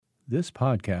This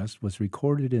podcast was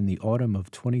recorded in the autumn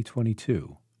of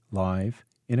 2022, live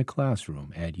in a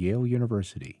classroom at Yale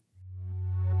University.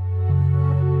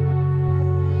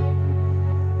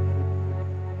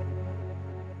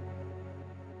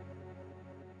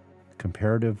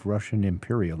 Comparative Russian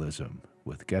Imperialism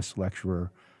with guest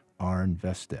lecturer Arne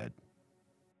Westad.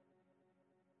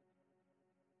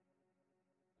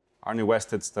 Arne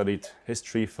Westad studied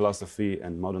history, philosophy,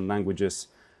 and modern languages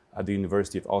at the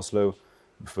University of Oslo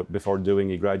before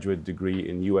doing a graduate degree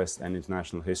in US and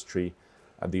international history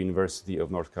at the University of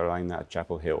North Carolina at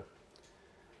Chapel Hill.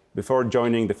 Before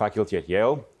joining the faculty at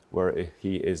Yale, where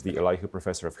he is the Levin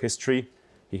Professor of History,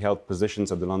 he held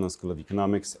positions at the London School of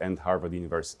Economics and Harvard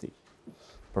University.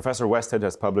 Professor Westad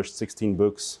has published 16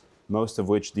 books, most of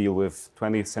which deal with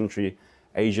 20th century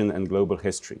Asian and global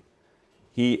history.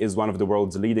 He is one of the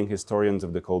world's leading historians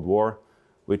of the Cold War,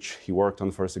 which he worked on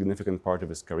for a significant part of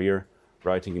his career,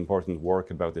 writing important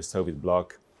work about the Soviet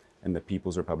bloc and the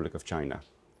People's Republic of China.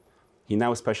 He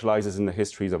now specializes in the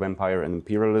histories of empire and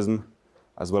imperialism,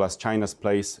 as well as China's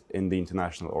place in the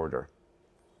international order.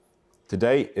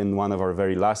 Today, in one of our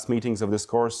very last meetings of this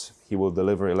course, he will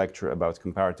deliver a lecture about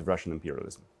comparative Russian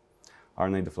imperialism.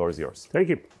 Arne, the floor is yours. Thank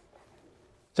you.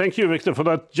 Thank you, Victor, for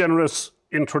that generous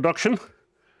introduction.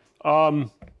 I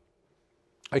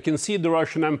can see the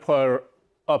Russian Empire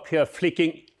up here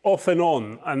flicking off and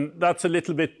on, and that's a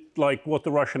little bit like what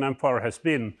the Russian Empire has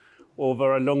been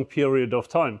over a long period of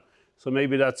time. So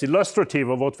maybe that's illustrative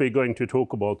of what we're going to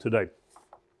talk about today.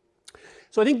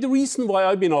 So I think the reason why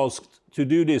I've been asked to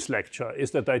do this lecture is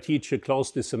that I teach a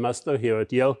class this semester here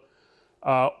at Yale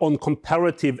on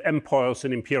comparative empires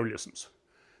and imperialisms.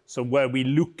 So where we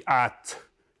look at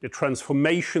the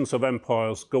transformations of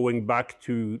empires going back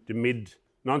to the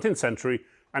mid-19th century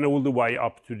and all the way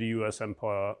up to the US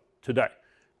empire today.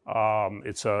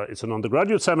 It's an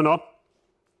undergraduate seminar,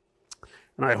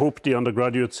 and I hope the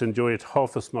undergraduates enjoy it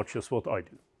half as much as what I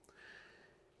do.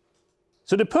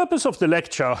 So the purpose of the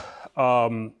lecture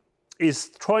is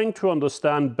trying to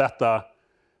understand better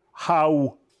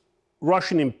how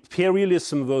Russian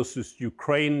imperialism versus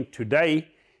Ukraine today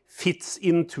fits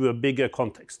into a bigger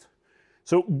context.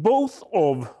 So both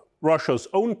of Russia's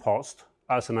own past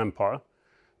as an empire,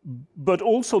 but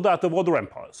also that of other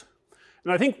empires.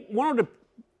 And I think one of the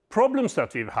problems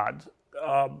that we've had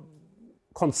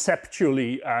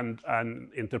conceptually and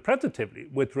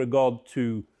interpretatively with regard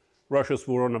to Russia's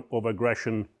war of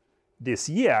aggression this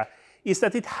year is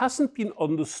that it hasn't been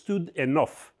understood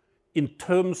enough in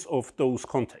terms of those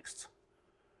contexts.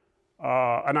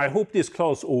 And I hope this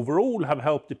class overall have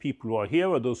helped the people who are here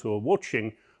or those who are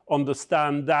watching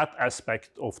understand that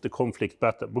aspect of the conflict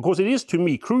better. Because it is, to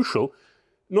me, crucial,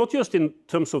 not just in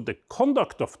terms of the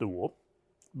conduct of the war,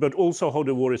 but also how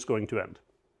the war is going to end.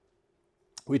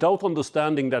 Without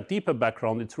understanding that deeper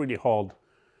background, it's really hard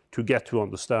to get to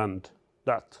understand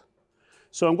that.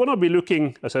 So I'm going to be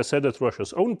looking, as I said, at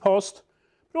Russia's own past,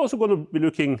 but also going to be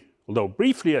looking, although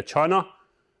briefly, at China,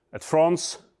 at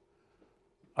France,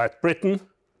 at Britain,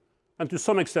 and to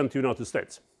some extent the United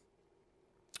States,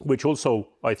 which also,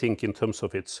 I think, in terms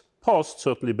of its past,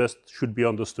 certainly best should be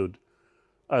understood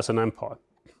as an empire.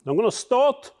 I'm going to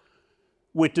start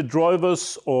with the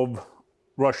drivers of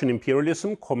Russian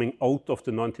imperialism coming out of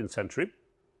the 19th century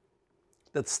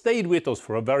that stayed with us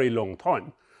for a very long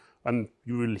time. And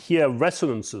you will hear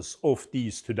resonances of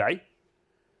these today.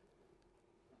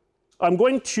 I'm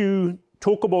going to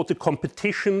talk about the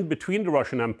competition between the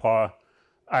Russian Empire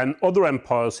and other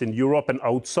empires in Europe and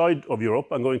outside of Europe.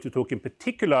 I'm going to talk in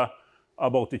particular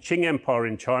about the Qing Empire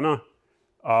in China,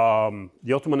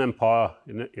 the Ottoman Empire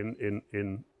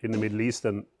in the Middle East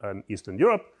and Eastern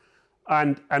Europe,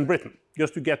 and Britain,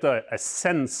 just to get a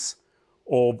sense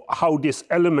of how this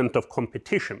element of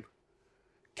competition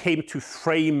came to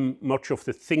frame much of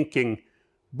the thinking,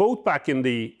 both back in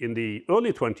the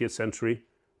early 20th century,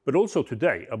 but also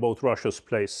today, about Russia's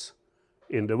place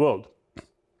in the world.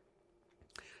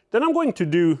 Then I'm going to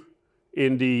do,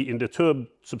 in the third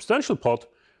substantial part,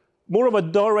 more of a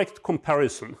direct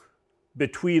comparison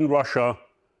between Russia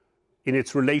in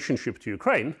its relationship to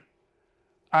Ukraine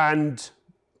and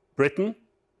Britain,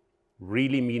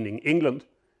 really meaning England,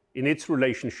 in its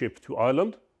relationship to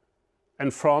Ireland,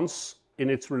 and France in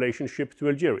its relationship to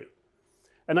Algeria.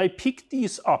 And I picked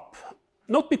these up,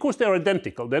 not because they're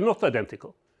identical, they're not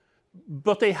identical,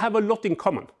 but they have a lot in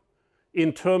common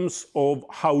in terms of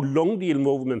how long the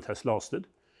involvement has lasted,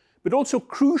 but also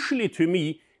crucially to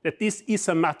me that this is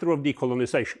a matter of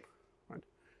decolonization. Right?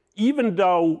 Even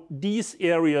though these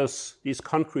areas, these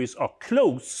countries are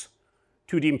close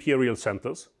to the imperial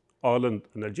centers, Ireland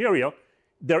and Algeria,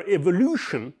 their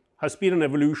evolution has been an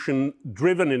evolution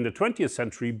driven in the 20th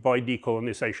century by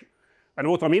decolonization. And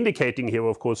what I'm indicating here,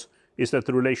 of course, is that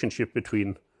the relationship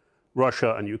between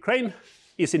Russia and Ukraine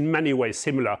is in many ways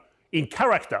similar in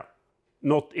character,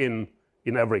 not in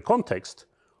every context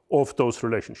of those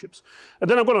relationships. And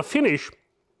then I'm going to finish,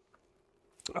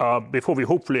 before we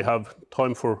hopefully have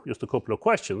time for just a couple of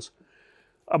questions,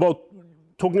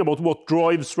 talking about what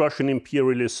drives Russian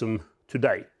imperialism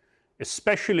today,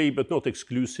 especially but not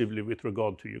exclusively with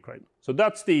regard to Ukraine. So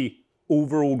that's the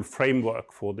overall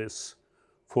framework for this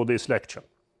lecture.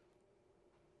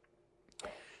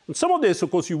 And some of this,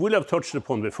 of course, you will have touched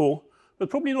upon before, but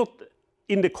probably not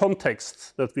in the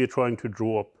context that we are trying to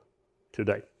draw up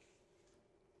today.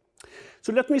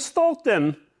 So let me start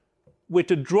then with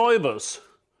the drivers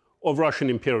of Russian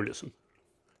imperialism.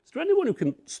 Is there anyone who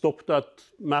can stop that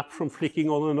map from flicking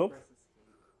on and off?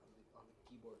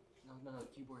 No,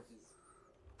 keyboard is...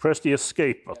 Press the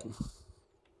escape button.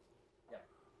 Yeah.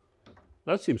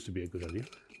 That seems to be a good idea.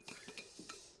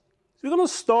 So we're going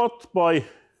to start by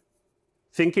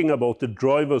thinking about the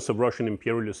drivers of Russian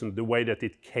imperialism, the way that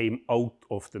it came out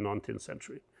of the 19th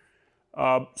century.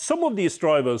 Some of these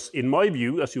drivers, in my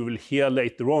view, as you will hear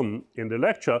later on in the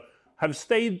lecture, have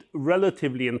stayed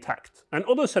relatively intact, and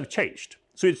others have changed.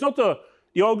 So it's not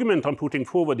the argument I'm putting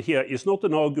forward here is not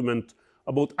an argument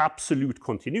about absolute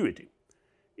continuity.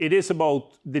 It is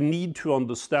about the need to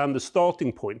understand the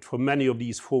starting point for many of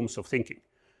these forms of thinking,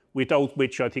 without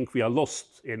which I think we are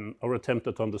lost in our attempt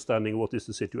at understanding what is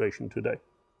the situation today.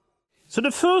 So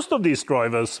the first of these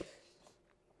drivers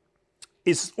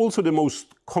is also the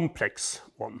most complex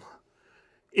one.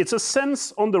 It's a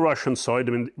sense on the Russian side,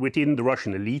 I mean, within the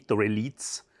Russian elite or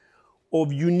elites,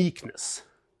 of uniqueness,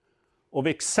 of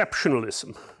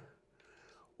exceptionalism,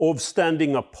 of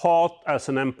standing apart as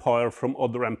an empire from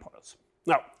other empires.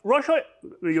 Now, Russia,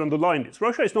 you underline this,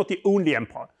 Russia is not the only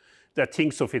empire that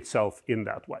thinks of itself in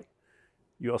that way.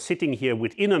 You are sitting here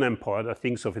within an empire that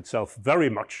thinks of itself very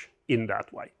much in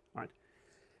that way. Right?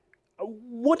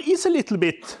 What is a little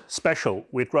bit special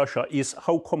with Russia is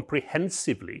how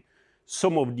comprehensively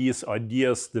some of these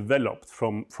ideas developed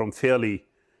from fairly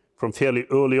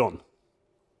early on.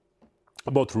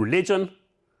 About religion,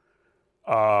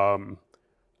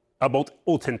 about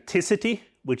authenticity,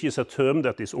 which is a term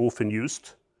that is often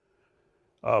used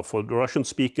for the Russian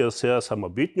speakers here,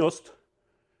 samobitnost,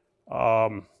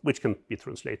 which can be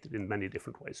translated in many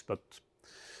different ways, but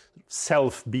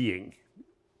self-being.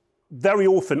 Very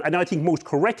often, and I think most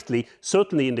correctly,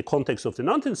 certainly in the context of the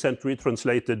 19th century,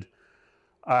 translated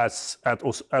as at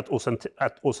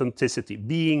authenticity,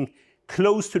 being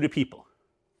close to the people,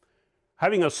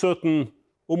 having a certain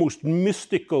almost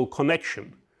mystical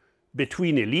connection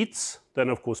between elites, then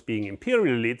of course being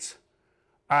imperial elites,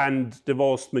 and the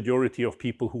vast majority of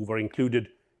people who were included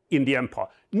in the empire.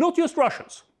 Not just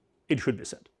Russians, it should be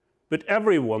said, but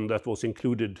everyone that was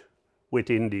included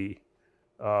within the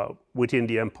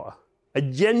empire. A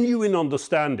genuine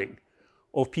understanding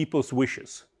of people's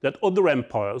wishes that other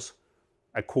empires,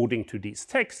 according to these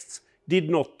texts, did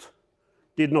not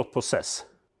possess.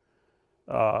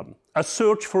 A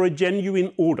search for a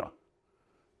genuine order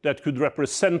that could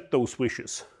represent those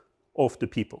wishes of the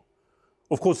people.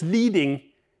 Of course, leading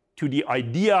to the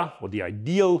idea or the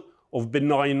ideal of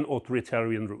benign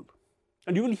authoritarian rule.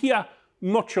 And you will hear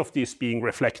much of this being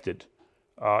reflected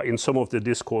in some of the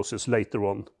discourses later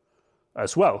on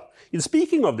as well. In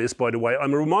speaking of this, by the way,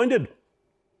 I'm reminded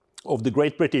of the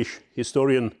great British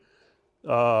historian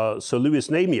Sir Lewis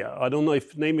Namier. I don't know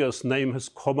if Namier's name has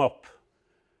come up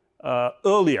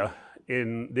earlier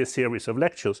in this series of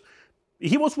lectures.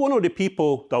 He was one of the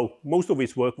people, though most of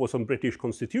his work was on British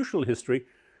constitutional history,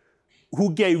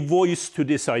 who gave voice to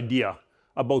this idea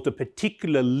about a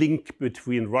particular link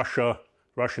between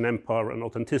Russian Empire and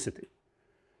authenticity.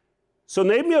 So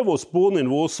Namier was born in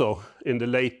Warsaw in the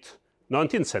late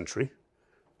 19th century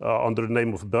under the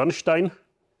name of Bernstein.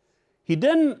 He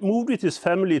then moved with his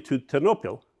family to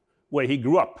Ternopil, where he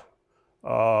grew up,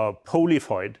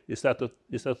 polified, is that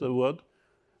a word?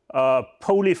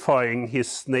 Polifying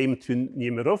his name to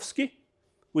Niemirovsky,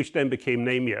 which then became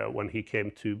Namier when he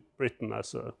came to Britain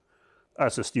as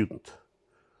a student.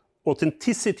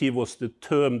 Authenticity was the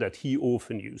term that he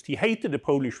often used. He hated the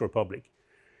Polish Republic.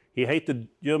 He hated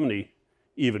Germany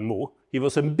even more. He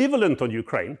was ambivalent on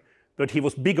Ukraine, but he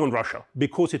was big on Russia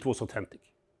because it was authentic,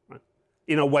 right?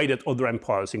 In a way that other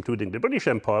empires, including the British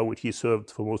Empire, which he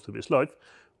served for most of his life,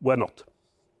 were not.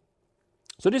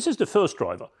 So this is the first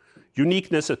driver: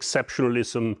 uniqueness,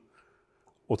 exceptionalism,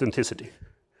 authenticity.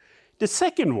 The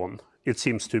second one, it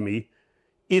seems to me,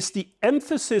 is the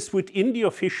emphasis within the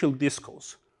official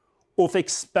discourse of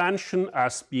expansion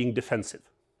as being defensive.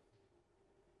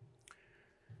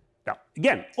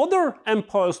 again, other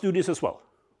empires do this as well.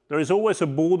 There is always a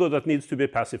border that needs to be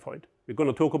pacified. We're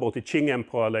going to talk about the Qing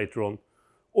Empire later on.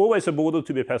 Always a border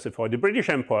to be pacified. The British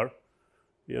Empire,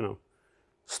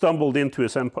 stumbled into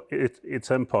its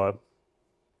empire,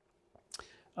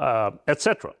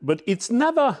 etc. But it's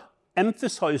never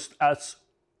emphasized as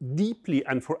deeply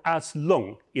and for as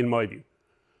long, in my view,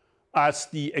 as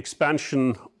the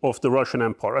expansion of the Russian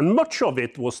Empire. And much of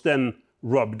it was then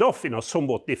rubbed off in a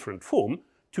somewhat different form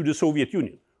to the Soviet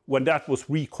Union, when that was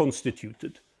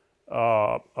reconstituted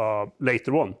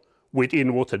later on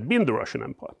within what had been the Russian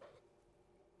Empire.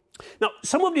 Now,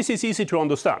 some of this is easy to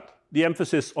understand, the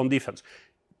emphasis on defense.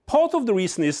 Part of the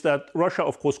reason is that Russia,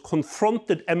 of course,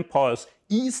 confronted empires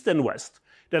east and west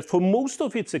that for most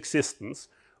of its existence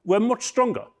were much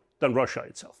stronger than Russia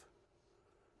itself.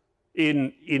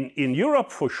 In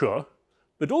Europe, for sure,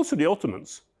 but also the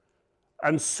Ottomans,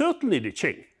 and certainly the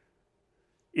Qing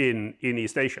in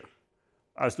East Asia.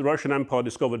 As the Russian Empire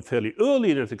discovered fairly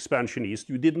early in its expansion east,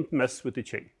 you didn't mess with the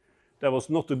Qing. That was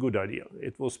not a good idea.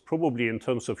 It was probably, in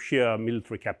terms of sheer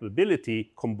military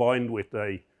capability, combined with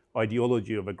an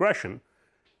ideology of aggression,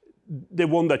 the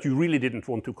one that you really didn't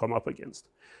want to come up against.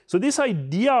 So this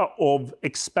idea of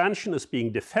expansion as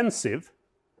being defensive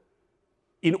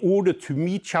in order to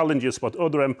meet challenges by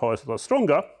other empires that are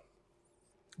stronger,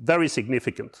 very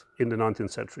significant in the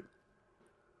 19th century.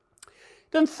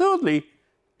 Then thirdly,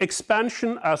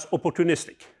 expansion as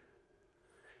opportunistic.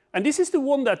 And this is the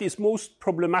one that is most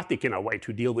problematic in a way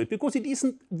to deal with, because it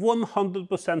isn't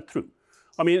 100% true.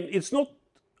 I mean, it's not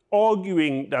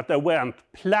arguing that there weren't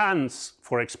plans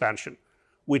for expansion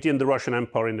within the Russian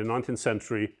Empire in the 19th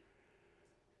century.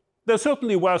 There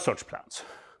certainly were such plans.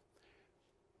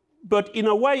 But in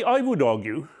a way, I would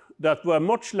argue that were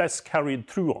much less carried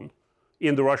through on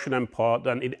in the Russian Empire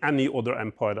than in any other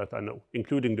empire that I know,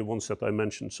 including the ones that I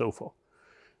mentioned so far.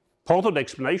 Part of the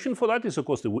explanation for that is, of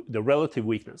course, the relative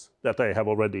weakness that I have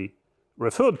already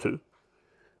referred to.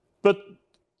 But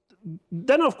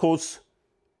then, of course,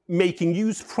 making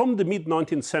use from the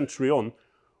mid-19th century on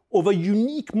of a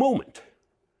unique moment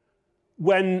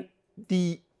when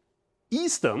the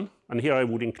Eastern, and here I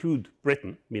would include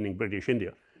Britain, meaning British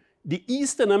India, the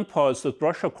Eastern empires that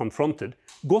Russia confronted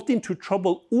got into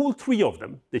trouble, all three of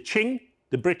them, the Qing,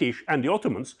 the British, and the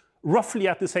Ottomans, roughly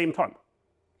at the same time.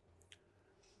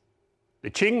 The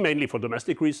Qing mainly for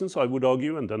domestic reasons, I would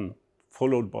argue, and then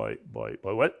followed by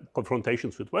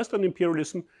confrontations with Western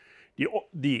imperialism.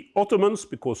 The Ottomans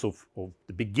because of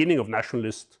the beginning of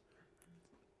nationalist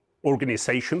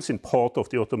organizations in part of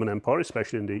the Ottoman Empire,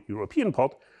 especially in the European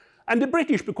part, and the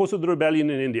British because of the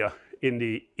rebellion in India in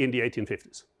the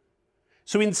 1850s.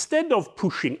 So instead of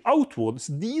pushing outwards,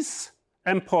 these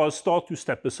empires start to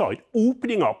step aside,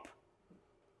 opening up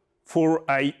for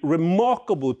a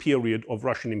remarkable period of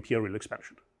Russian imperial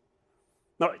expansion.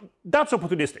 Now, that's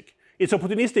opportunistic. It's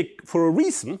opportunistic for a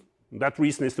reason. That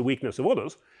reason is the weakness of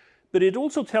others. But it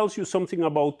also tells you something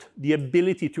about the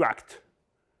ability to act.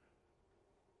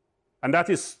 And that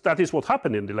is what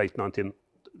happened in the late 19th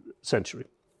century.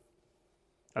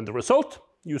 And the result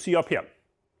you see up here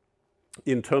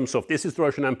in terms of this is the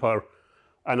Russian Empire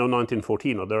anno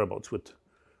 1914 or thereabouts. With,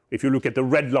 if you look at the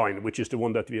red line, which is the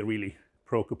one that we are really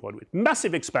preoccupied with,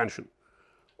 massive expansion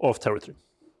of territory.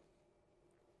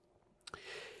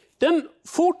 Then,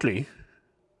 fourthly,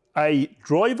 a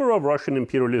driver of Russian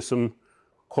imperialism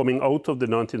coming out of the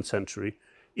 19th century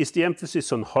is the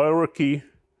emphasis on hierarchy,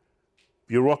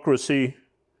 bureaucracy,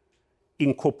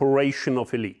 incorporation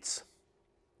of elites.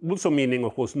 Also meaning,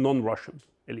 of course, non-Russian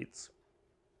elites.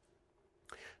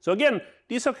 So again,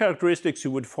 these are characteristics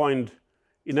you would find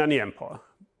in any empire.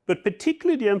 But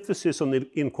particularly the emphasis on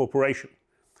incorporation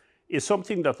is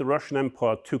something that the Russian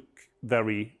Empire took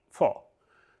very far.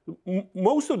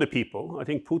 Most of the people, I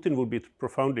think Putin would be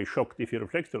profoundly shocked if he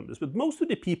reflected on this, but most of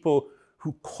the people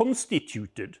who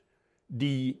constituted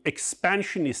the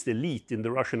expansionist elite in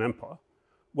the Russian Empire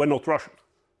were not Russian.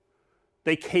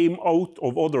 They came out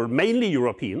of other, mainly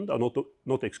European,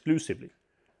 not exclusively,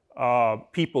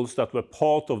 peoples that were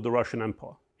part of the Russian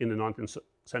Empire in the 19th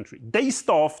century. They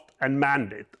staffed and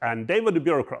manned it, and they were the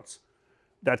bureaucrats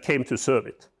that came to serve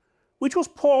it, which was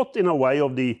part, in a way,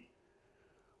 of the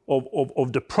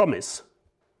promise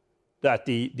that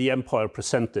the empire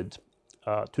presented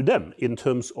to them in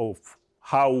terms of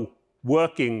how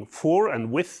working for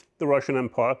and with the Russian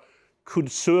Empire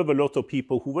could serve a lot of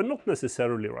people who were not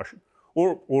necessarily Russian,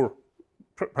 or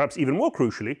perhaps even more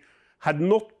crucially, had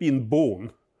not been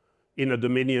born in a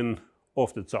dominion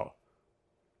of the Tsar.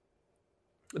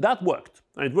 That worked,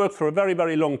 and it worked for a very,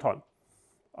 very long time.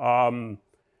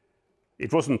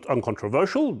 It wasn't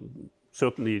uncontroversial.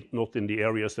 certainly not in the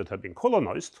areas that had been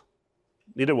colonized.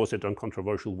 Neither was it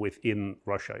uncontroversial within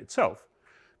Russia itself.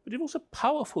 But it was a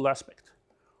powerful aspect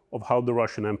of how the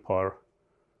Russian Empire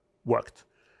worked.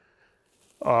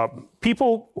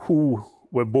 People who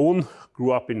were born,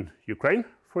 grew up in Ukraine,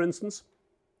 for instance,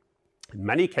 in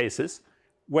many cases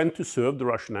went to serve the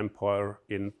Russian Empire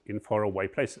in faraway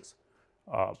places.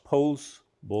 Poles,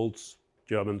 Balts,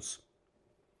 Germans,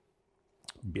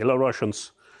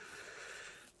 Belarusians,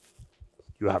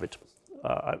 you have it.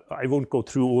 I won't go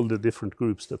through all the different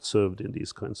groups that served in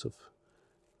these kinds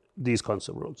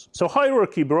of roles. So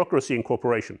hierarchy, bureaucracy, and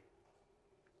cooperation.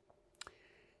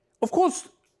 Of course,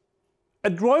 a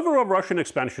driver of Russian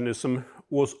expansionism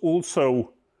was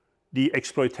also the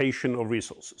exploitation of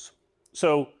resources.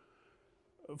 So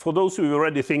for those who are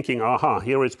already thinking, aha,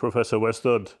 here is Professor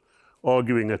Westad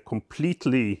arguing a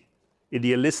completely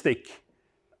idealistic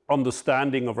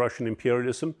understanding of Russian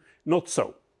imperialism, not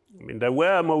so. I mean, there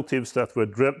were motives that were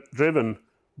driven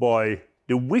by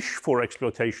the wish for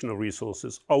exploitation of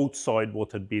resources outside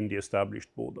what had been the established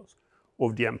borders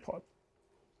of the empire.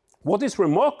 What is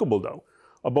remarkable, though,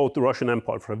 about the Russian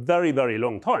Empire for a very, very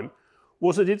long time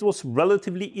was that it was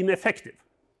relatively ineffective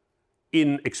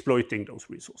in exploiting those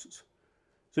resources.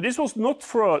 So this was not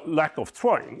for a lack of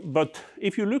trying, but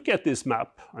if you look at this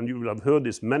map, and you will have heard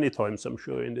this many times, I'm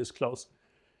sure, in this class,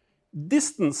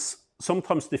 distance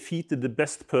sometimes defeated the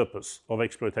best purpose of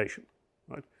exploitation.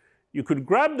 Right? You could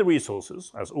grab the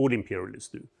resources, as all imperialists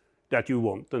do, that you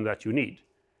want and that you need.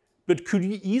 But could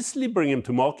you easily bring them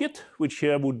to market, which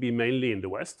here would be mainly in the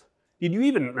West? Did you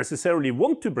even necessarily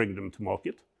want to bring them to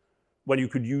market when you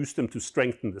could use them to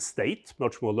strengthen the state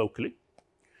much more locally?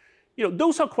 You know,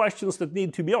 those are questions that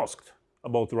need to be asked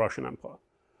about the Russian Empire.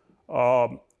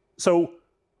 So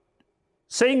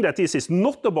saying that this is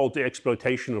not about the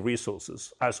exploitation of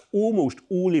resources, as almost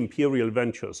all imperial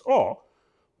ventures are,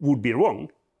 would be wrong.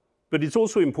 But it's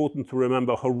also important to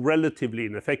remember how relatively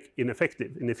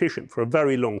inefficient for a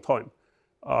very long time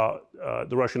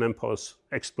the Russian Empire's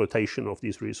exploitation of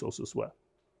these resources were.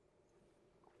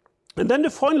 And then the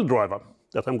final driver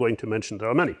that I'm going to mention, there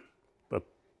are many, but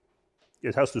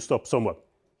it has to stop somewhere.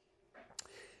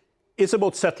 It's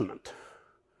about settlement.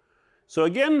 So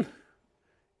again,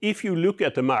 if you look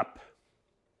at the map,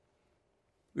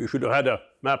 we should have had a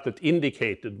map that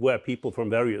indicated where people from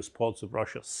various parts of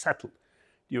Russia settled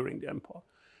during the empire.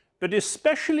 But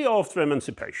especially after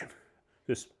emancipation,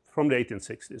 this from the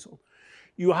 1860s on,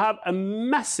 you have a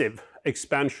massive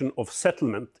expansion of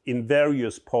settlement in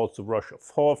various parts of Russia,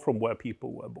 far from where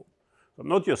people were born. So I'm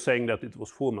not just saying that it was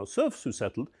former serfs who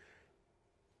settled.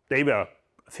 They were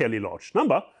a fairly large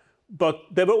number, but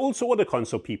there were also other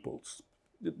kinds of peoples.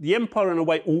 The empire, in a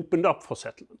way, opened up for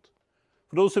settlement.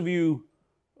 For those of you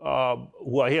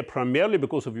who are here primarily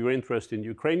because of your interest in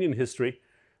Ukrainian history,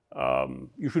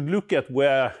 you should look at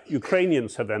where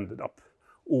Ukrainians have ended up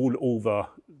all over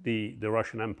the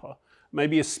Russian Empire.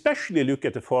 Maybe especially look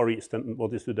at the Far East and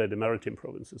what is today the Maritime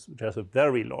provinces, which has a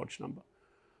very large number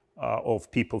of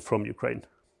people from Ukraine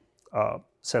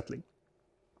settling.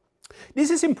 This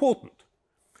is important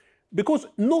because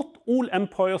not all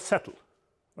empires settle,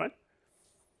 right?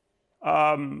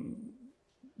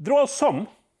 There are some,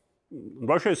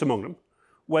 Russia is among them,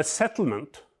 where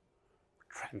settlement,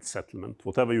 trans-settlement,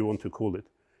 whatever you want to call it,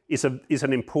 is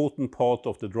an important part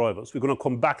of the drivers. We're going to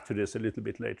come back to this a little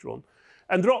bit later on.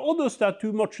 And there are others that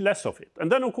do much less of it.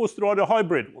 And then, of course, there are the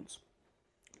hybrid ones,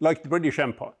 like the British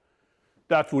Empire,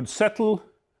 that would settle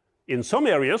in some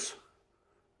areas,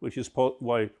 which is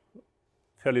why a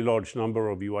fairly large number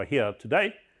of you are here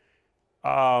today,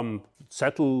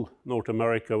 settle North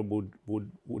America,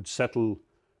 would settle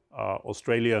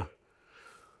Australia,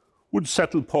 would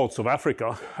settle parts of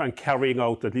Africa, and carrying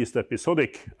out at least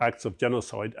episodic acts of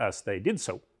genocide as they did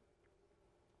so.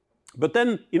 But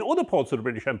then, in other parts of the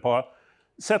British Empire,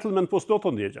 settlement was not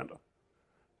on the agenda.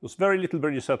 There was very little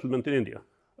British settlement in India,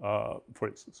 for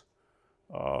instance.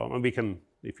 And we can,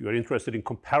 if you are interested in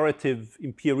comparative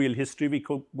imperial history, we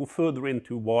could go further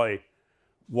into why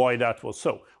that was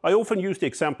so. I often use the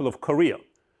example of Korea.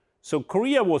 So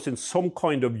Korea was in some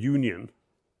kind of union,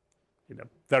 in a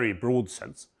very broad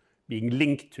sense, being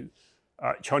linked to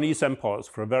Chinese empires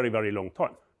for a very, very long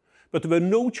time. But there were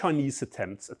no Chinese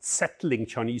attempts at settling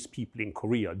Chinese people in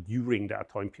Korea during that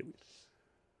time period.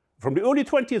 From the early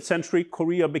 20th century,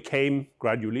 Korea became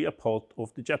gradually a part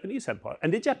of the Japanese empire.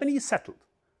 And the Japanese settled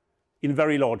in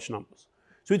very large numbers.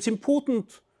 So it's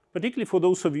important, particularly for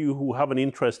those of you who have an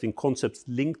interest in concepts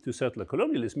linked to settler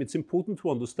colonialism, it's important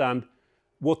to understand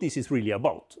what this is really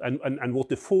about and what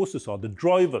the forces are, the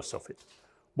drivers of it,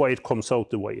 why it comes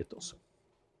out the way it does.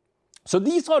 So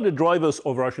these are the drivers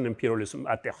of Russian imperialism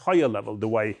at the higher level, the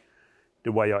way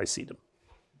I see them.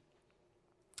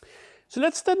 So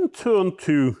let's then turn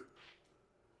to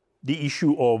the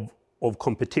issue of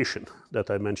competition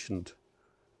that I mentioned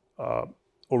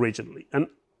originally. And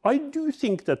I do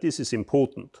think that this is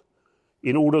important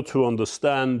in order to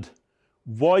understand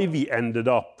why we ended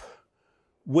up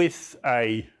with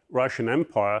a Russian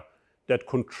empire that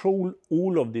controlled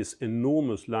all of this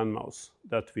enormous landmass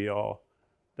that we are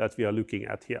looking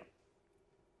at here.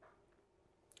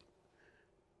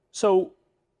 So,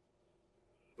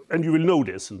 and you will know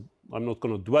this, and I'm not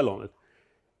going to dwell on it.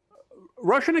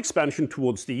 Russian expansion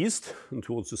towards the east and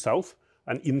towards the south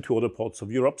and into other parts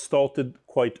of Europe started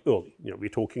quite early. You know, we're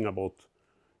talking about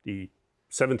the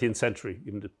 17th century,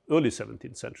 even the early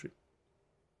 17th century.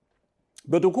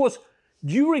 But of course,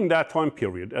 during that time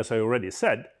period, as I already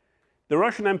said, the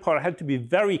Russian Empire had to be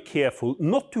very careful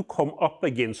not to come up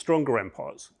against stronger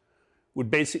empires,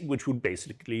 which would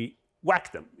basically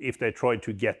whack them if they tried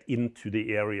to get into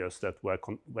the areas that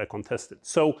were contested.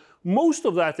 So most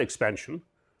of that expansion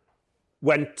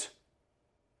went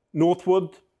northward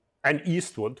and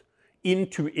eastward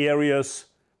into areas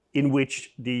in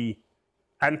which the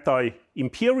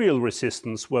anti-imperial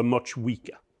resistance were much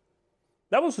weaker.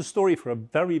 That was the story for a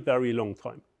very, very long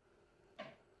time.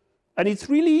 And it's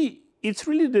really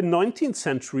the 19th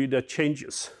century that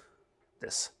changes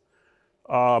this.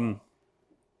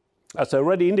 As I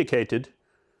already indicated,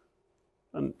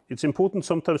 and it's important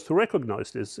sometimes to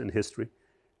recognize this in history,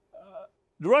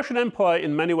 the Russian Empire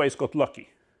in many ways got lucky.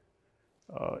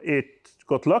 It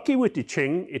got lucky with the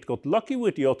Qing, it got lucky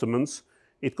with the Ottomans,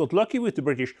 it got lucky with the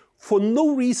British for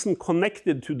no reason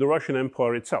connected to the Russian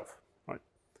Empire itself. Right?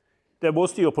 There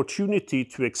was the opportunity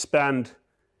to expand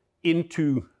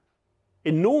into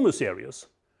enormous areas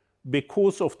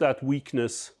because of that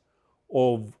weakness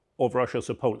of Russia's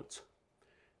opponents.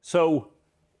 So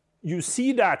you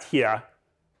see that here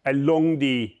along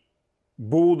the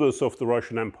borders of the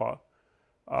Russian Empire,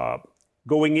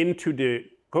 going into the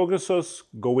Caucasus,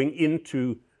 going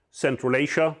into Central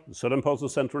Asia, the southern parts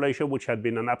of Central Asia, which had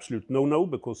been an absolute no-no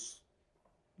because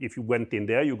if you went in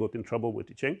there, you got in trouble with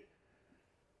the Qing.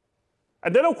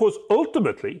 And then, of course,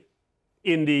 ultimately,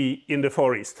 in the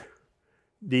Far East,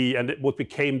 what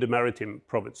became the maritime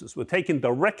provinces were taken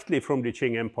directly from the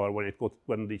Qing Empire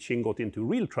when the Qing got into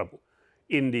real trouble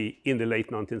in the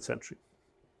late 19th century.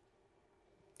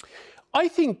 I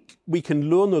think we can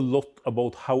learn a lot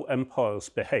about how empires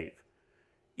behave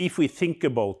if we think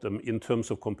about them in terms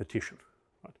of competition.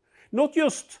 Right? Not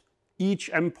just each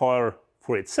empire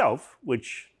for itself,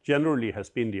 which generally has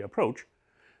been the approach,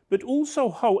 but also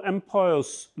how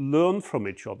empires learn from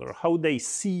each other, how they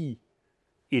see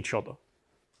each other.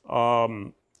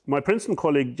 My Princeton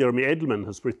colleague Jeremy Edelman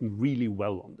has written really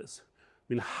well on this.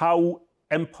 I mean, how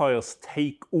empires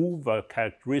take over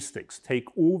characteristics, take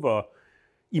over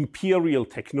imperial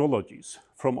technologies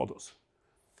from others.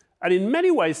 And in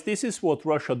many ways, this is what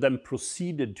Russia then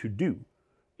proceeded to do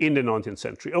in the 19th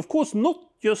century. Of course, not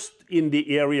just in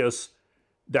the areas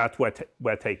that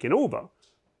were taken over,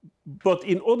 but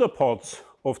in other parts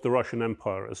of the Russian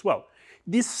Empire as well.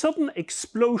 This sudden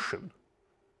explosion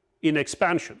in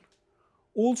expansion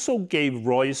also gave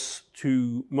rise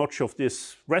to much of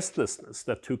this restlessness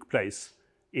that took place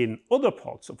in other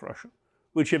parts of Russia,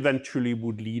 which eventually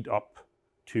would lead up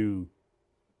to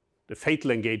the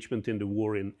fatal engagement in the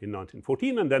war in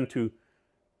 1914, and then to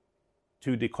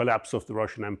the collapse of the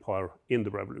Russian Empire in the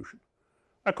revolution.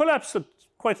 A collapse that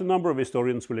quite a number of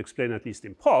historians will explain, at least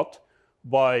in part,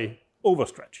 by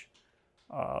overstretch,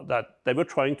 that they were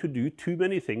trying to do too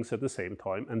many things at the same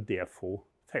time and therefore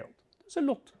failed. There's a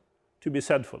lot to be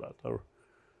said for that. Our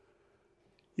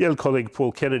Yale colleague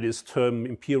Paul Kennedy's term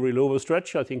imperial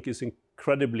overstretch, I think, is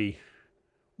incredibly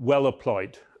well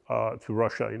applied to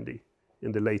Russia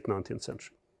in the late 19th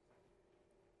century.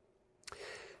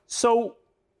 So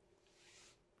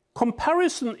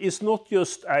comparison is not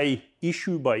just a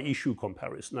issue-by-issue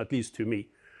comparison, at least to me.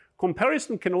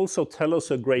 Comparison can also tell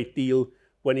us a great deal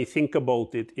when you think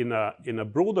about it in a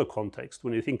broader context,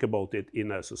 when you think about it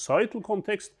in a societal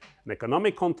context, an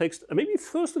economic context, and maybe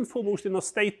first and foremost in a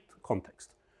state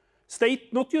context.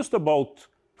 State not just about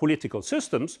political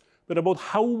systems, but about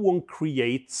how one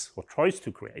creates or tries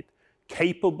to create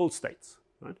capable states,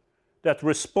 right, that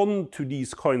respond to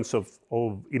these kinds of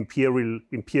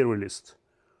imperialist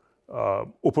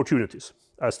opportunities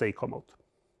as they come out.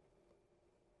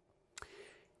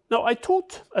 Now, I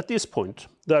thought at this point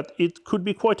that it could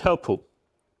be quite helpful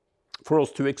for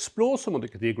us to explore some of the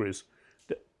categories,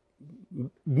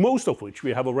 most of which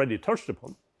we have already touched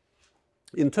upon,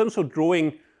 in terms of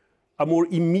drawing a more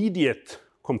immediate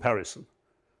comparison,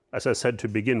 as I said to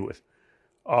begin with,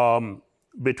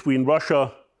 between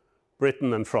Russia,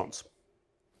 Britain, and France.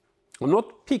 I'm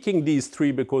not picking these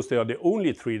three because they are the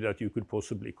only three that you could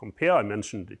possibly compare. I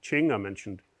mentioned the Qing,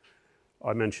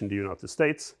 I mentioned the United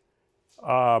States.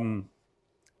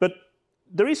 But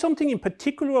there is something in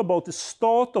particular about the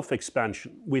start of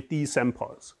expansion with these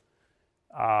empires,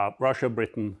 Russia,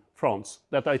 Britain, France,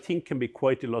 that I think can be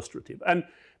quite illustrative. And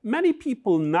many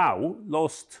people now,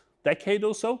 last decade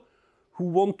or so, who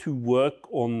want to work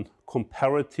on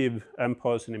comparative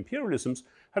empires and imperialisms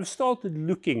have started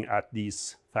looking at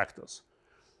these factors,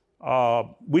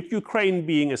 with Ukraine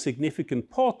being a significant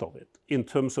part of it in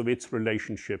terms of its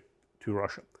relationship to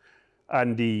Russia.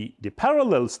 And the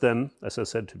parallels then, as I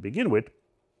said to begin with,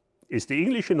 is the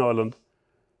English in Ireland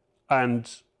and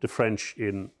the French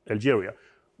in Algeria.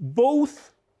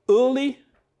 Both early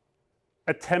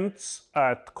attempts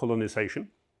at colonization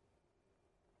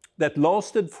that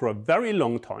lasted for a very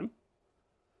long time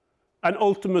and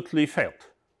ultimately failed.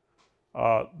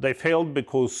 They failed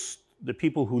because the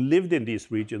people who lived in these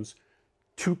regions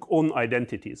took on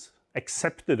identities,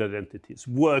 accepted identities,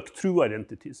 worked through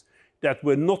identities that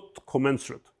were not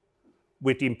commensurate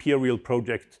with the imperial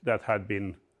project that had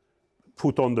been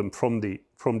put on them from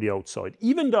the outside,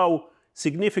 even though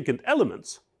significant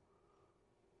elements,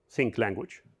 think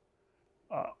language,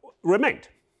 remained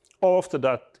after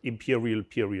that imperial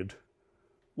period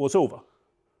was over.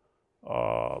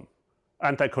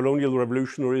 Anti-colonial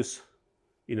revolutionaries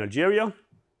in Algeria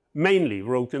mainly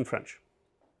wrote in French.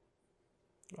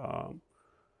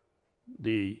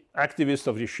 The activists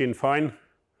of the Sinn Féin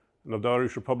and of the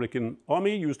Irish Republican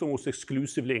Army used almost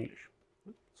exclusively English.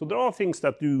 So there are things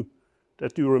that do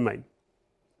remain.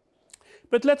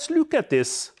 But let's look at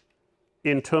this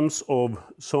in terms of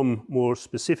some more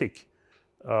specific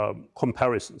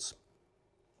comparisons.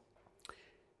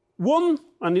 One,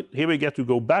 and here we get to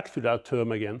go back to that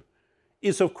term again,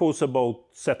 is of course about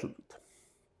settlement.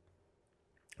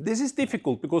 This is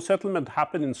difficult because settlement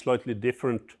happened in slightly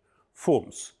different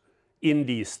forms in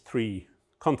these three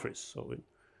countries, so in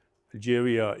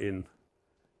Algeria, in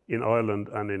Ireland,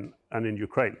 and in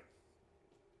Ukraine.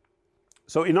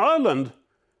 So in Ireland,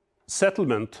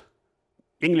 settlement,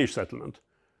 English settlement,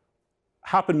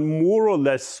 happened more or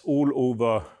less all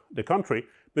over the country,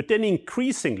 but then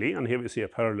increasingly, and here we see a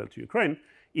parallel to Ukraine,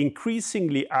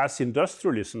 increasingly as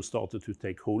industrialism started to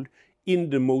take hold in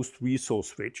the most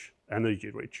resource-rich,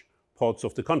 energy-rich parts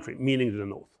of the country, meaning the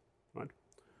north. Right?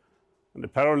 And the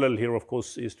parallel here, of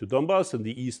course, is to Donbass and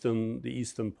the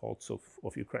eastern parts of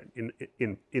Ukraine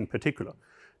in particular.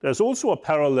 There's also a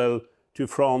parallel to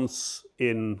France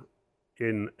in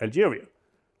Algeria,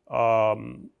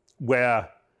 where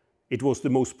it was the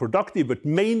most productive, but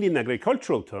mainly in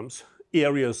agricultural terms,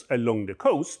 areas along the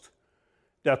coast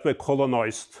that were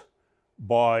colonized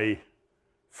by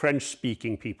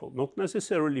French-speaking people, not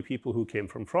necessarily people who came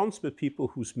from France, but people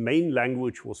whose main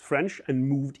language was French and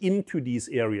moved into these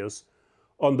areas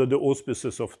under the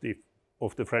auspices of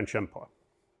the French Empire.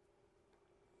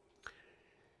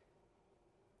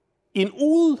 In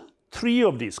all three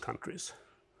of these countries,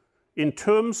 in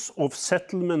terms of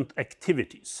settlement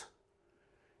activities,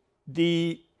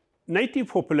 the native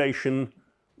population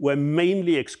were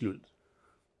mainly excluded.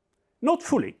 Not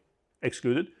fully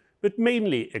excluded, but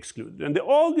mainly excluded. And the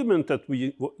arguments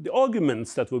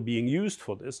that were being used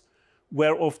for this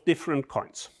were of different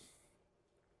kinds.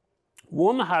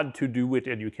 One had to do with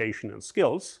education and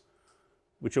skills,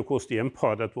 which of course the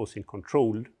empire that was in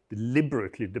control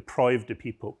deliberately deprived the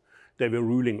people they were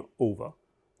ruling over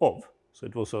of. So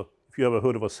it was if you ever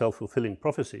heard of a self-fulfilling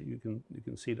prophecy, you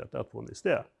can see that one is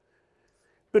there.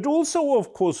 But also,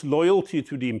 of course, loyalty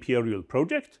to the imperial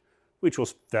project, which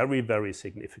was very, very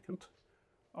significant.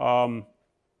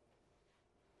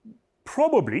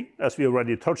 Probably, as we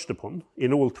already touched upon,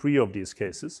 in all three of these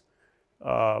cases,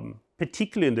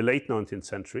 particularly in the late 19th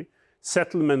century,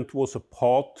 settlement was a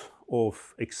part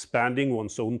of expanding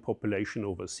one's own population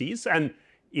overseas, and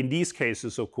in these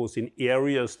cases, of course, in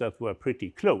areas that were pretty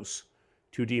close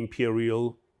to the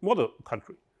imperial mother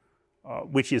country,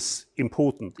 which is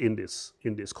important in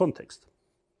this context.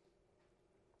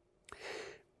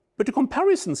 But the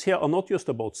comparisons here are not just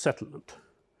about settlement.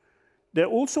 They're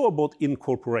also about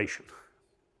incorporation.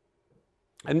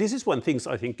 And this is when things,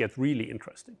 I think, get really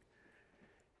interesting.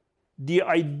 The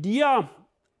idea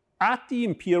at the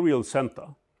imperial center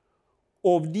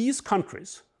of these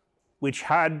countries, which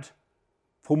had,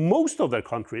 for most of their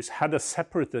countries, had a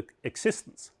separate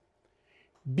existence,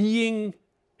 being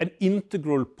an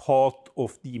integral part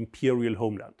of the imperial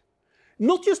homeland.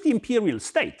 Not just the imperial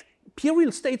state.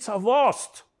 Imperial states are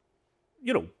vast,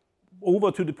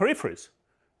 over to the peripheries.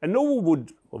 And no one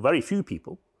would, or very few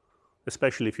people,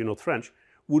 especially if you're not French,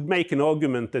 would make an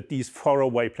argument that these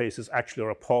faraway places actually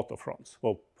are a part of France,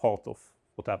 or part of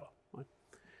whatever. Right?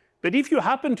 But if you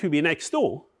happen to be next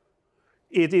door,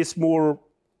 it is more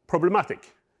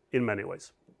problematic in many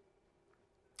ways.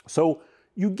 So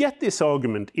you get this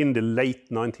argument in the late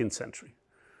 19th century,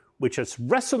 which has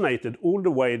resonated all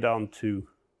the way down to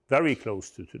very close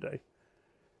to today,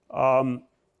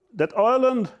 that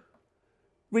Ireland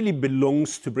really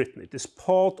belongs to Britain. It is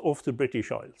part of the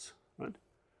British Isles. Right?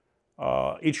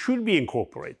 It should be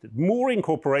incorporated. More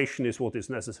incorporation is what is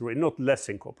necessary, not less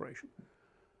incorporation.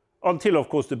 Until, of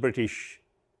course, the British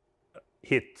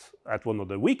hit, at one of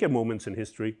the weaker moments in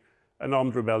history, an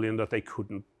armed rebellion that they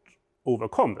couldn't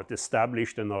overcome, that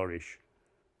established an Irish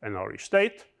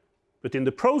state. But in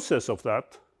the process of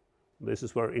that, this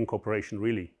is where incorporation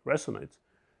really resonates,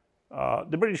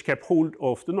 the British kept hold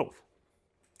of the north,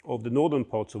 of the northern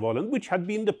parts of Ireland, which had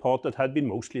been the part that had been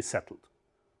mostly settled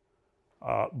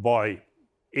by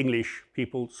English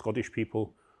people, Scottish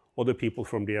people, other people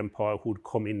from the empire who would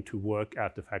come in to work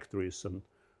at the factories and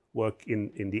work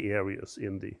in the areas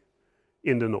in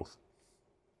the north.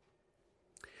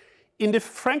 In the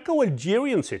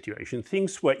Franco-Algerian situation,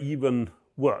 things were even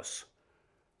worse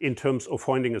in terms of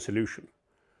finding a solution.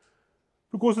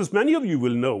 Because as many of you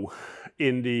will know,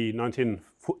 in the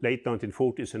late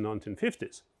 1940s and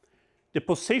 1950s, the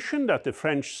position that the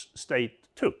French state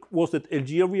took was that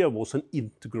Algeria was an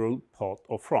integral part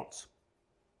of France.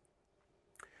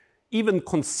 Even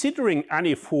considering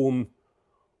any form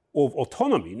of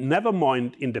autonomy, never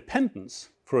mind independence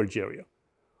for Algeria,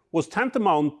 was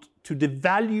tantamount to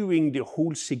devaluing the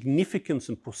whole significance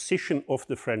and position of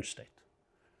the French state,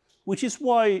 which is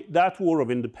why that war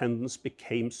of independence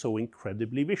became so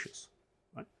incredibly vicious,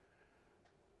 right?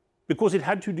 Because it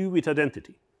had to do with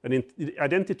identity, and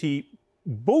identity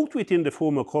both within the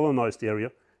former colonized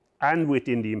area and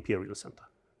within the imperial center.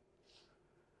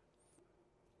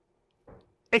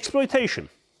 Exploitation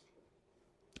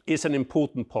is an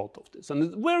important part of this,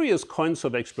 and various kinds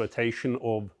of exploitation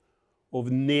of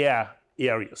near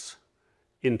areas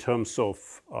in terms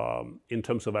of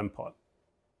empire.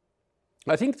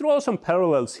 I think there are some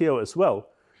parallels here as well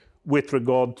with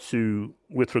regard to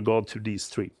these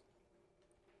three.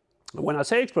 When I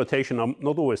say exploitation, I'm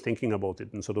not always thinking about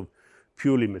it in sort of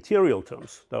purely material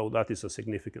terms, though that is a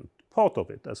significant part of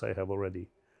it, as I have already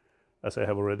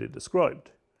described.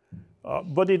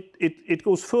 But it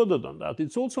goes further than that.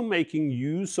 It's also making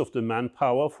use of the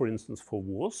manpower, for instance, for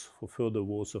wars, for further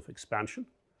wars of expansion.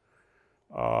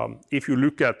 If you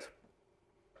look at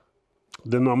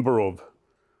the number of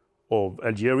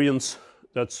Algerians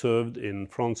that served in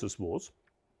France's wars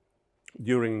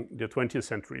during the 20th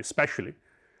century especially,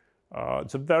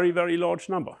 it's a very, very large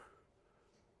number.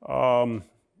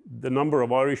 The number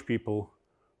of Irish people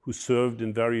who served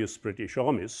in various British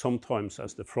armies, sometimes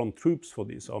as the front troops for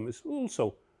these armies,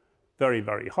 also very,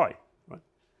 very high.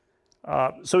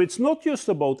 Right? So it's not just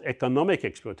about economic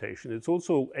exploitation, it's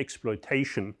also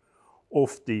exploitation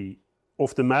of the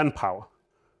manpower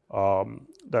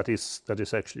that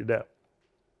is actually there.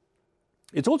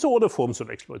 It's also other forms of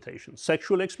exploitation.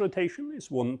 Sexual exploitation is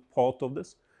one part of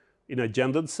this, in a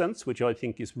gendered sense, which I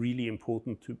think is really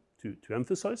important to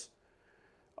emphasize.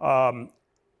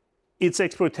 It's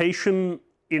exploitation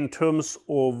in terms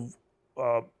of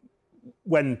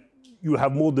when you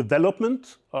have more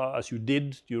development, as you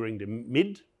did during the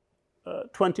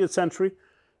mid-20th century,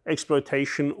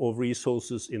 exploitation of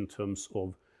resources in terms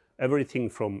of everything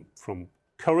from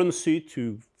currency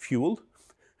to fuel.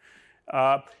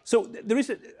 So there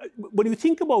is when you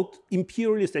think about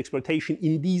imperialist exploitation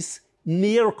in these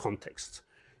near contexts,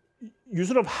 you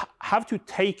sort of have to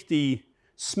take the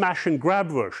smash and grab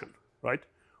version, right,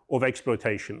 of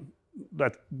exploitation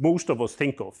that most of us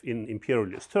think of in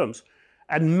imperialist terms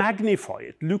and magnify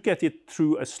it, look at it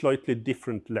through a slightly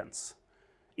different lens.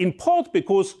 In part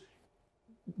because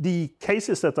the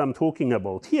cases that I'm talking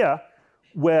about here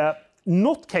were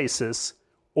not cases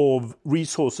of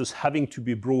resources having to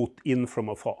be brought in from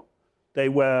afar. They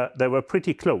were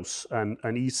pretty close and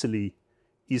easily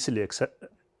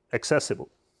accessible.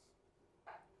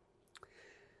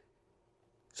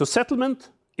 So settlement,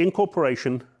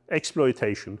 incorporation,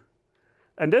 exploitation,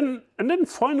 and then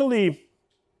finally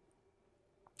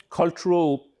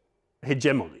cultural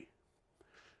hegemony.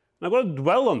 And I'm going to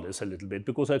dwell on this a little bit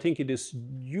because I think it is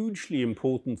hugely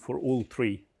important for all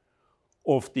three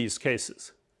of these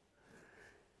cases.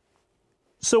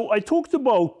 So I talked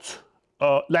about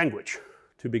language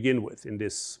to begin with in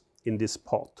this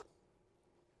part,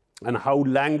 and how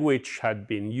language had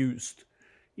been used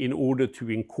in order to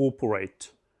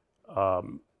incorporate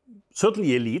certainly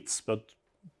elites, but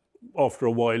after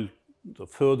a while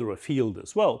further afield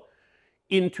as well,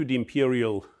 into the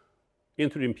imperial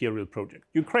project.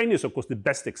 Ukraine is, of course, the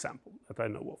best example that I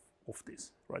know of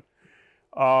this, right?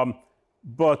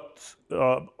 But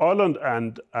Ireland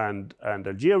and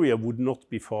Algeria would not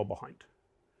be far behind.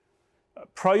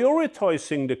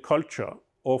 Prioritizing the culture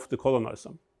of the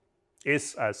colonizer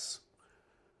is, as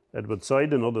Edward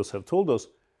Said and others have told us,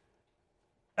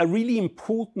 a really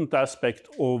important aspect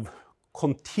of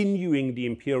continuing the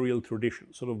imperial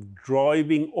tradition, sort of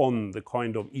driving on the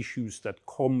kind of issues that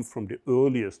come from the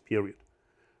earliest period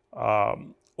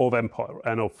of empire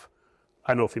and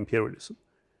of imperialism.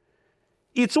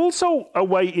 It's also a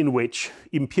way in which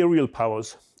imperial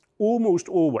powers almost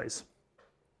always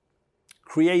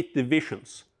create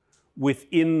divisions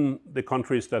within the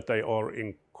countries that they are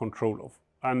in control of.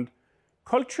 And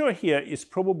culture here is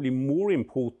probably more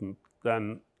important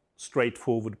than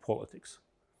straightforward politics.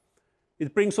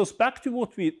 It brings us back to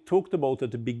what we talked about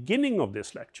at the beginning of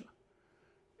this lecture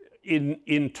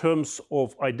in terms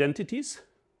of identities,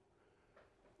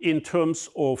 in terms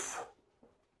of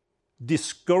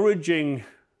discouraging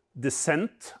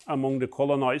dissent among the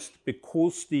colonized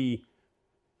because the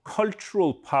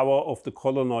cultural power of the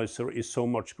colonizer is so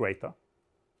much greater.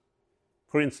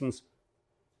 For instance,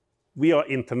 we are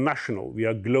international, we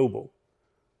are global,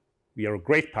 we are a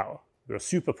great power, we are a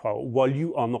superpower, while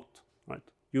you are not, right?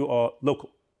 You are local.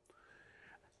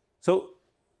 So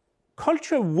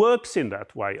culture works in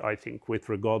that way, I think, with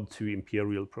regard to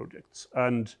imperial projects,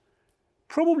 and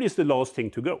probably is the last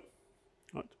thing to go.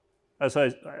 Right? As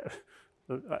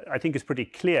I think it's pretty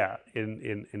clear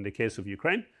in the case of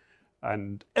Ukraine,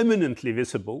 and eminently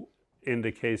visible in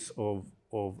the case of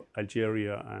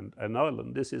Algeria and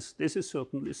Ireland. This is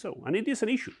certainly so, and it is an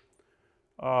issue.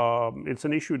 It's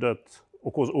an issue that,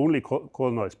 of course, only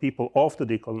colonized people after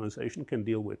decolonization can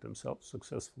deal with themselves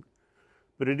successfully.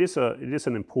 But it is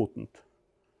an important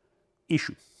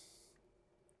issue.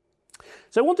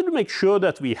 So I wanted to make sure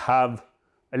that we have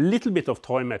a little bit of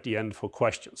time at the end for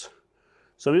questions.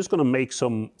 So I'm just going to make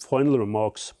some final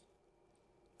remarks.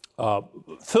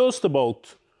 First,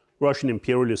 about Russian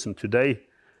imperialism today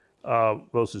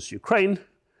versus Ukraine.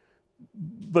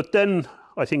 But then,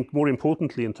 I think more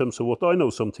importantly, in terms of what I know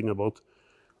something about,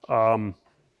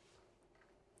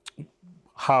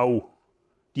 how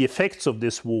the effects of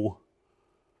this war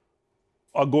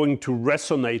are going to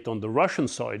resonate on the Russian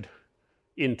side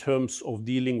in terms of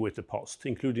dealing with the past,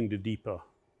 including the deeper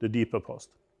past.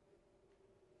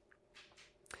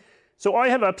 So I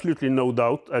have absolutely no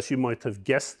doubt, as you might have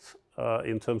guessed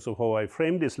in terms of how I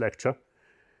framed this lecture,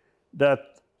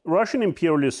 that Russian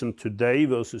imperialism today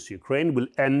versus Ukraine will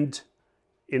end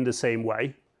in the same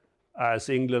way as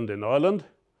England and Ireland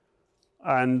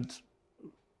and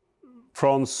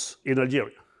France in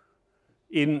Algeria,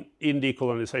 in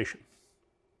decolonization,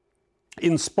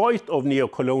 in spite of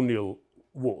neo-colonial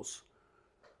wars.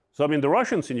 So I mean, the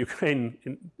Russians in Ukraine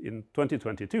in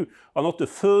 2022 are not the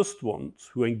first ones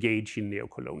who engage in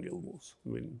neo-colonial wars. I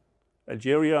mean,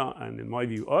 Algeria and, in my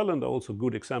view, Ireland are also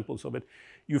good examples of it.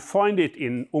 You find it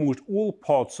in almost all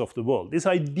parts of the world. This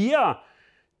idea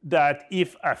that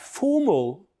if a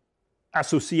formal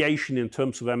association in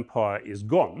terms of empire is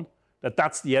gone,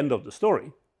 that's the end of the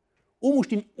story.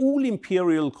 Almost in all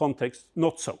imperial contexts,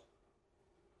 not so.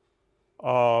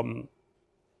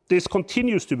 This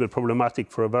continues to be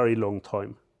problematic for a very long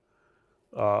time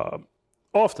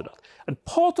after that. And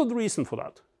part of the reason for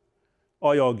that,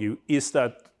 I argue, is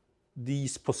that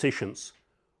these positions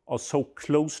are so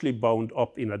closely bound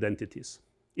up in identities,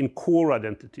 in core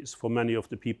identities for many of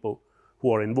the people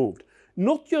who are involved.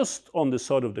 Not just on the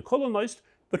side of the colonized,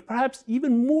 but perhaps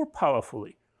even more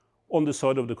powerfully on the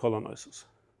side of the colonizers.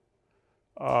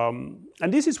 And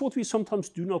this is what we sometimes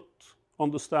do not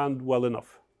understand well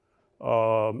enough.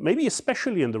 Maybe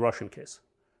especially in the Russian case,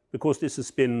 because this has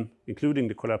been, including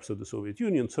the collapse of the Soviet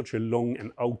Union, such a long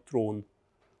and outdrawn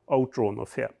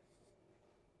affair.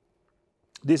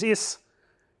 This is,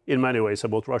 in many ways,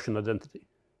 about Russian identity.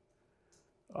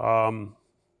 And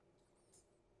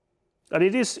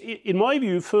it is, in my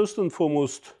view, first and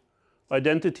foremost,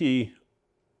 identity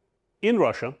in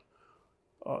Russia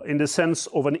in the sense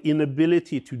of an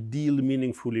inability to deal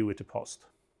meaningfully with the past.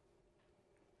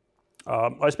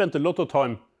 I spent a lot of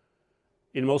time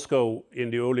in Moscow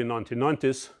in the early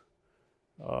 1990s.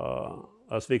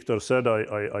 As Victor said,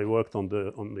 I worked on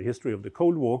the history of the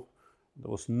Cold War. There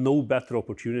was no better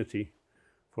opportunity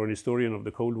for an historian of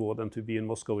the Cold War than to be in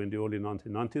Moscow in the early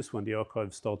 1990s when the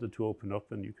archives started to open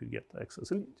up and you could get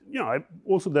access. And I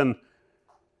also then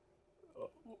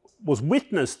was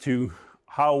witness to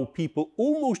how people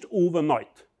almost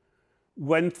overnight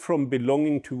went from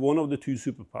belonging to one of the two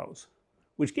superpowers,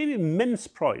 which gave immense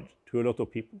pride to a lot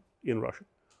of people in Russia,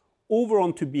 over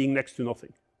onto being next to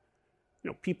nothing.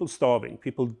 You know, people starving,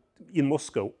 people in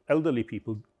Moscow, elderly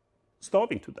people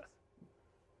starving to death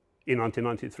in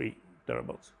 1993,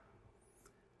 thereabouts.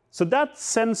 So that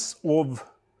sense of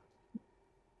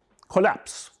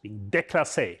collapse, being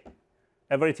déclassé,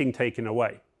 everything taken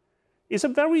away, is a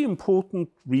very important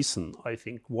reason, I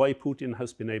think, why Putin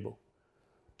has been able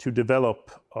to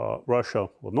develop Russia,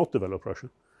 or not develop Russia,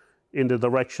 in the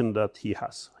direction that he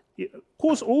has. He, of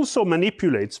course, also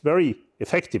manipulates very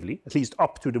effectively, at least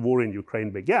up to the war in Ukraine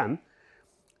began,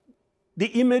 the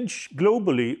image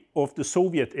globally of the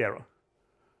Soviet era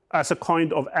as a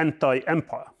kind of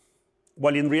anti-empire.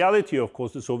 While in reality, of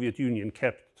course, the Soviet Union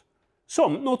kept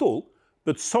some, not all,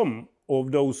 but some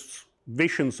of those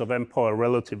visions of empire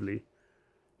relatively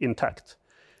intact.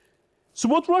 So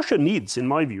what Russia needs, in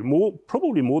my view,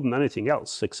 probably more than anything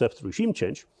else, except regime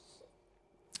change,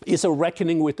 is a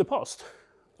reckoning with the past.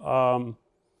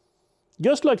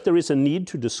 Just like there is a need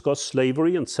to discuss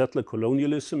slavery and settler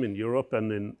colonialism in Europe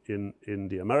and in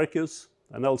the Americas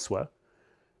and elsewhere,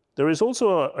 there is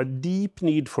also a deep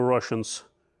need for Russians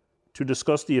to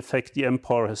discuss the effect the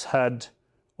empire has had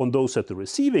on those at the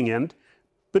receiving end,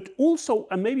 but also,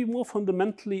 and maybe more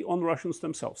fundamentally, on Russians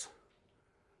themselves.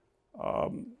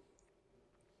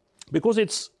 Because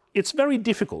it's very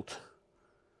difficult,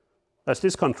 as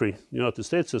this country, the United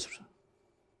States,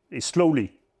 is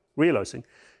slowly realizing,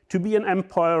 to be an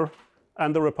empire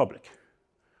and a republic.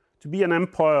 To be an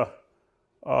empire,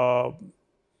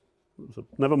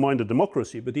 never mind a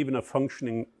democracy, but even a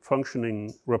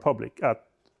functioning republic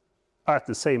at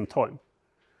the same time.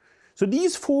 So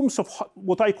these forms of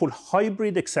what I call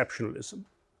hybrid exceptionalism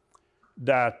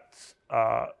that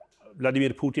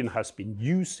Vladimir Putin has been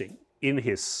using in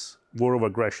his war of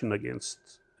aggression against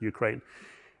Ukraine.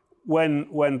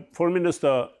 When Foreign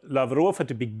Minister Lavrov at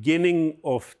the beginning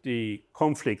of the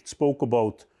conflict spoke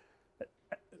about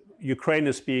Ukraine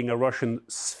as being a Russian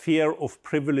sphere of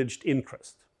privileged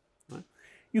interest, right?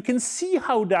 You can see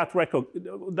how that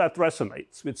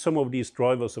resonates with some of these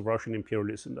drivers of Russian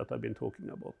imperialism that I've been talking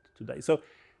about today. So,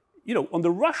 you know, on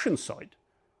the Russian side,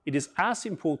 it is as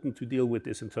important to deal with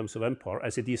this in terms of empire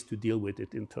as it is to deal with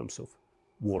it in terms of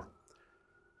war.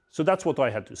 So that's what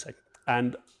I had to say.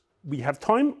 And we have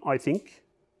time, I think,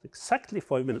 exactly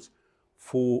 5 minutes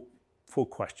for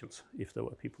questions, if there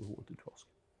were people who wanted to ask.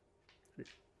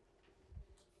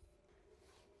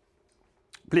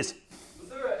 Please. Was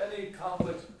there any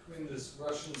conflict between this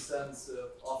Russian sense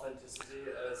of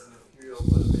authenticity as an imperial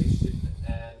motivation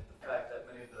and the fact that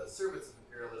many of the servants of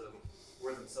imperialism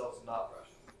were themselves not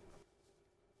Russian?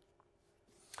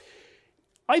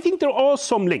 I think there are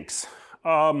some links.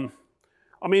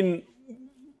 I mean,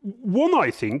 one,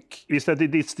 I think, is that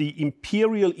it is the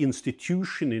imperial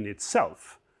institution in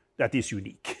itself that is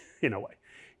unique, in a way.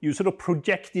 You sort of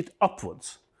project it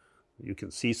upwards. You can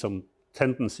see some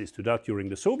tendencies to that during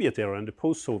the Soviet era and the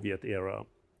post-Soviet era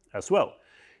as well.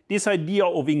 This idea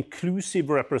of inclusive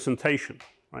representation,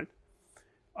 right?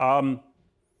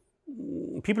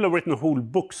 People have written whole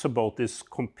books about this,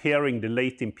 comparing the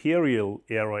late imperial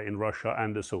era in Russia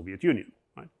and the Soviet Union,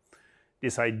 right?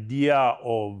 This idea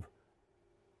of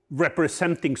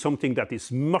representing something that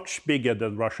is much bigger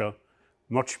than Russia,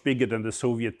 much bigger than the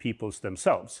Soviet peoples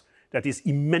themselves, that is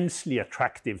immensely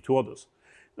attractive to others.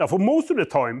 Now, for most of the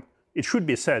time, it should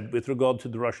be said, with regard to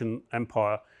the Russian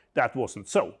Empire, that wasn't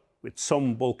so, with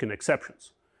some Balkan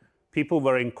exceptions. People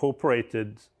were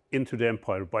incorporated into the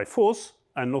empire by force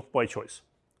and not by choice,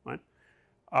 right?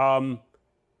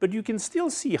 But you can still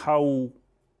see how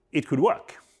it could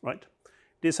work, right?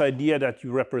 This idea that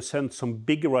you represent some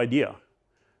bigger idea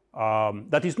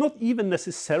that is not even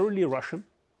necessarily Russian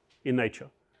in nature,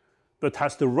 but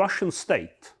has the Russian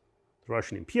state, the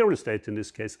Russian imperial state in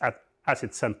this case, as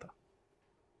its center.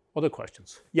 Other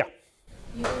questions? Yeah.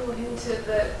 You hinted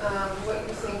that what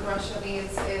you think Russia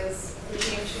needs is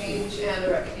regime change and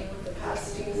a reckoning with the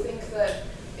past. Do you think that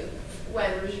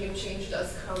when regime change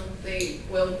does come, they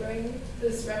will bring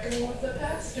this reckoning with the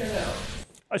past, or no?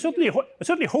 I certainly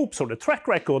hope so. The track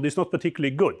record is not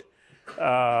particularly good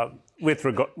with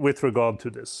regard to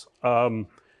this.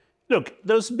 Look,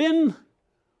 there's been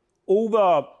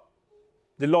over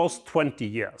the last 20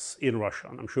 years in Russia,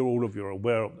 and I'm sure all of you are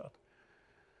aware of that,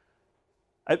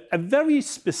 a very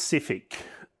specific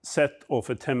set of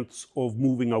attempts of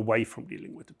moving away from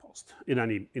dealing with the past in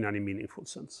any meaningful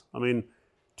sense. I mean,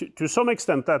 to some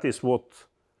extent, that is what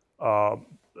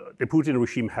the Putin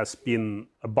regime has been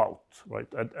about, right?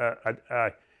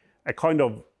 A kind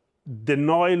of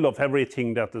denial of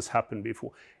everything that has happened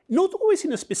before. Not always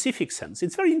in a specific sense.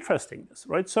 It's very interesting, this,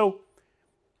 right? So,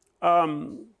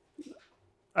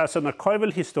 as an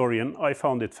archival historian, I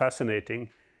found it fascinating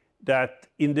that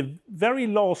in the very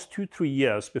last 2-3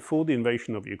 years before the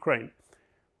invasion of Ukraine,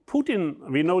 Putin,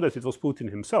 we know that it was Putin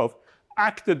himself,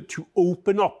 acted to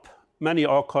open up many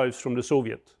archives from the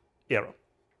Soviet era.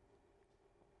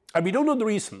 And we don't know the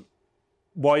reason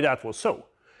why that was so.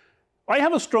 I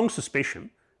have a strong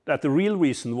suspicion that the real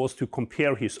reason was to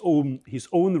compare his own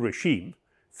regime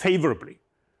favorably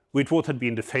with what had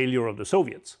been the failure of the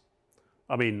Soviets.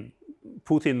 I mean,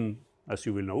 Putin, as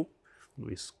you will know,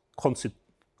 his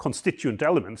constituent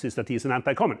elements is that he is an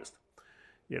anti-communist.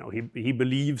 You know, he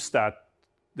believes that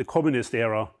the communist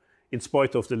era, in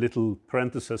spite of the little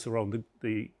parentheses around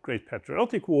the Great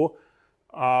Patriotic War,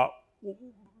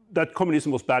 that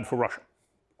communism was bad for Russia,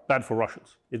 bad for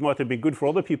Russians. It might have been good for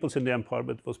other peoples in the empire,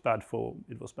 but it was bad for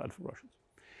Russians.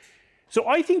 So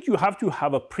I think you have to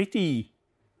have a pretty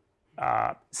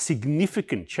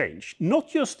significant change, not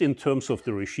just in terms of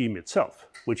the regime itself,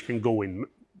 which can go in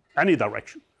any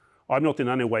direction. I'm not in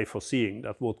any way foreseeing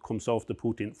that what comes after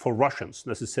Putin for Russians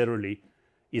necessarily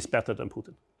is better than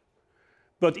Putin.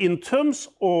 But in terms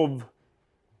of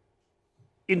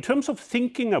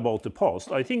thinking about the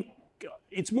past, I think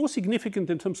it's more significant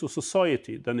in terms of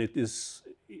society than it is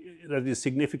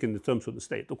significant in terms of the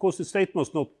state. Of course, the state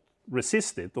must not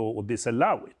resist it or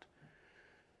disallow it.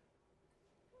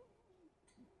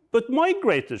 But my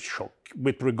greatest shock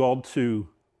with regard to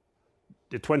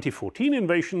the 2014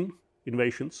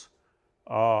 invasions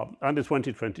and the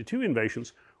 2022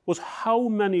 invasions was how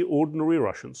many ordinary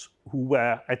Russians who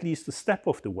were at least a step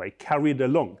of the way carried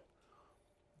along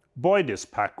by this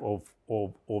pack of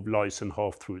lies and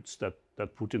half-truths that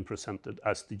Putin presented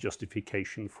as the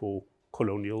justification for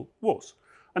colonial wars.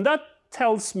 And that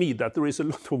tells me that there is a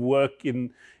lot of work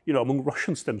among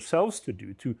Russians themselves to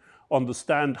do to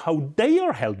understand how they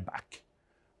are held back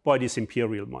by this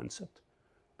imperial mindset.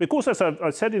 Because as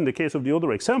I said in the case of the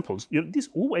other examples, this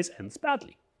always ends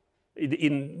badly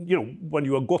when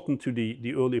you are gotten to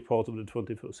the early part of the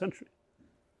 21st century.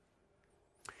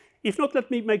 If not,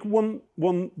 let me make one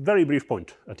very brief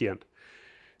point at the end.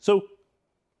 So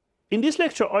in this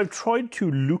lecture, I've tried to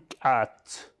look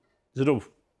at sort of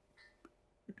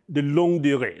the longue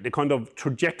durée, the kind of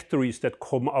trajectories that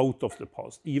come out of the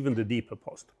past, even the deeper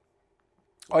past.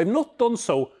 I've not done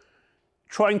so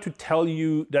trying to tell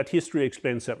you that history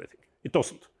explains everything. It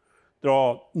doesn't. There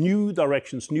are new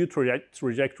directions, new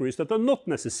trajectories that are not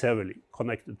necessarily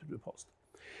connected to the past.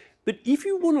 But if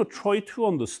you want to try to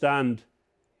understand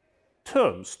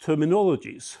terms,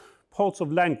 terminologies, parts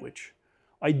of language,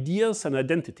 ideas and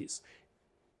identities,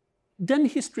 then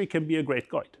history can be a great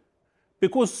guide.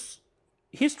 Because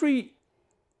history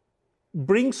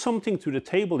brings something to the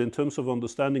table in terms of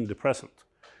understanding the present,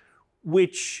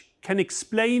 which can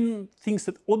explain things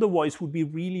that otherwise would be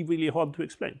really, really hard to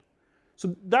explain.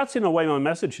 So that's in a way my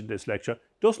message in this lecture.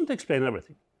 It doesn't explain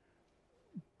everything,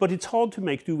 but it's hard to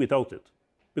make do without it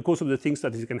because of the things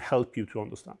that it can help you to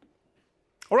understand.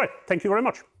 All right, thank you very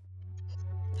much.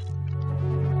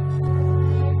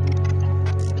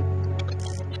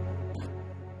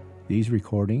 These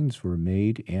recordings were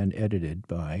made and edited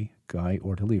by Guy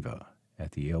Ortoliva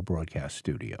at the Yale Broadcast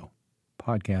Studio.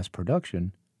 Podcast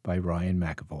production by Ryan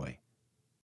McAvoy.